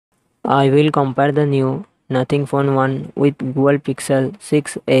I will compare the new Nothing Phone 1 with Google Pixel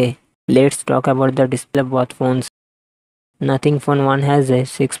 6a. Let's talk about the display of both phones. Nothing Phone 1 has a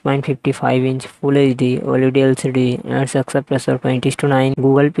 6.55-inch Full HD OLED LCD and success ratio 20:9.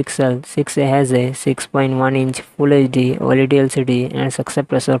 Google Pixel 6a has a 6.1-inch Full HD OLED LCD and success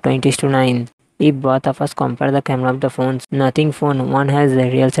ratio 20:9. If both of us compare the camera of the phones, Nothing Phone 1 has a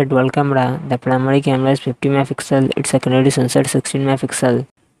real set dual camera. The primary camera is 50 megapixel, its secondary sensor 16 megapixel,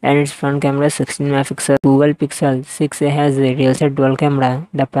 and its front camera is 16 megapixel. Google Pixel 6a has a real set dual camera.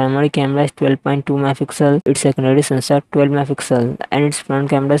 The primary camera is 12.2 megapixel, its secondary sensor 12 megapixel, and its front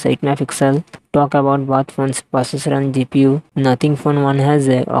camera is 8 megapixel. Talk about both phones processor and GPU. Nothing Phone 1 has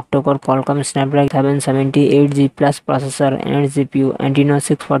a octa-core Qualcomm Snapdragon 778G Plus processor and its GPU Adreno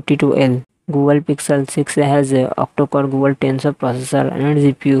 642L. Google Pixel 6a has a octa-core Google Tensor processor and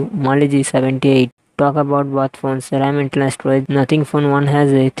GPU Mali G78. Talk about both phones, RAM internal storage. Nothing Phone 1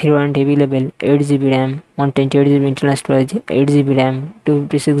 has a 320 level, 8GB RAM, 128GB internal storage, 8GB RAM,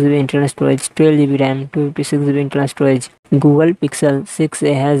 256GB internal storage, 12GB RAM, 256GB internal storage. Google Pixel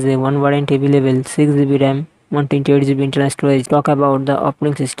 6a has a 120 level, 6GB RAM, 128GB internal storage. Talk about the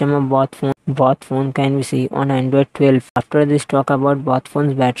operating system of both phones. Both phones can be seen on Android 12. After this, talk about both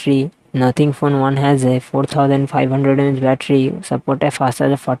phones' battery. Nothing Phone 1 has a 4500 mAh battery, support a fast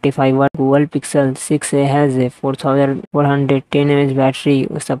charge of 45 watt. Google Pixel 6a has a 4410 mAh battery,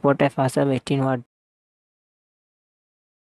 support a fast charge of 18 watt.